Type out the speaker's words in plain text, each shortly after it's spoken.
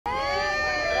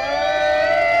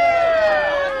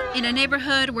In a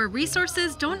neighborhood where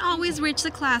resources don't always reach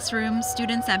the classroom,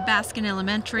 students at Baskin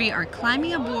Elementary are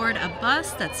climbing aboard a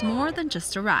bus that's more than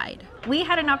just a ride. We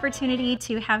had an opportunity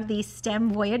to have the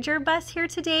STEM Voyager bus here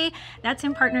today. That's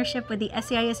in partnership with the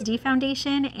SAISD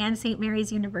Foundation and St.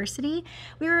 Mary's University.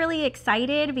 We were really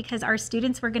excited because our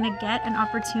students were going to get an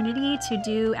opportunity to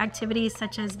do activities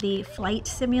such as the flight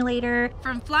simulator.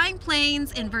 From flying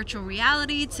planes in virtual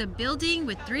reality to building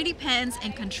with 3D pens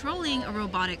and controlling a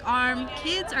robotic arm,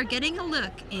 kids are getting a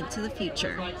look into the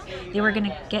future. They were going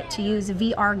to get to use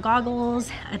VR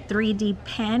goggles, a 3D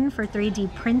pen for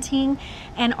 3D printing,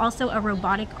 and also a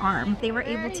robotic arm. They were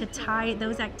able to tie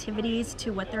those activities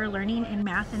to what they're learning in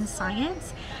math and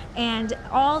science, and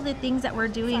all the things that we're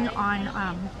doing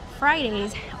on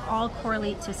Fridays all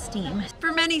correlate to STEAM.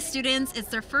 For many students, it's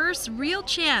their first real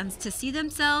chance to see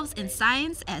themselves in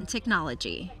science and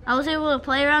technology. I was able to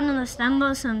play around in the STEM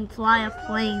bus and fly a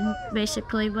plane,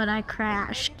 basically, but I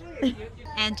crashed.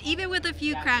 And even with a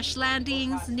few crash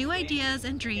landings, new ideas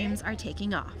and dreams are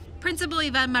taking off. Principal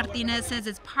Ivan Martinez says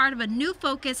it's part of a new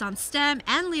focus on STEM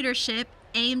and leadership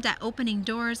aimed at opening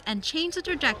doors and change the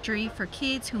trajectory for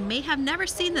kids who may have never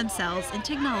seen themselves in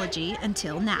technology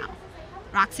until now.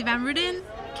 Roxy Van Ruden,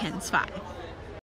 KENS 5.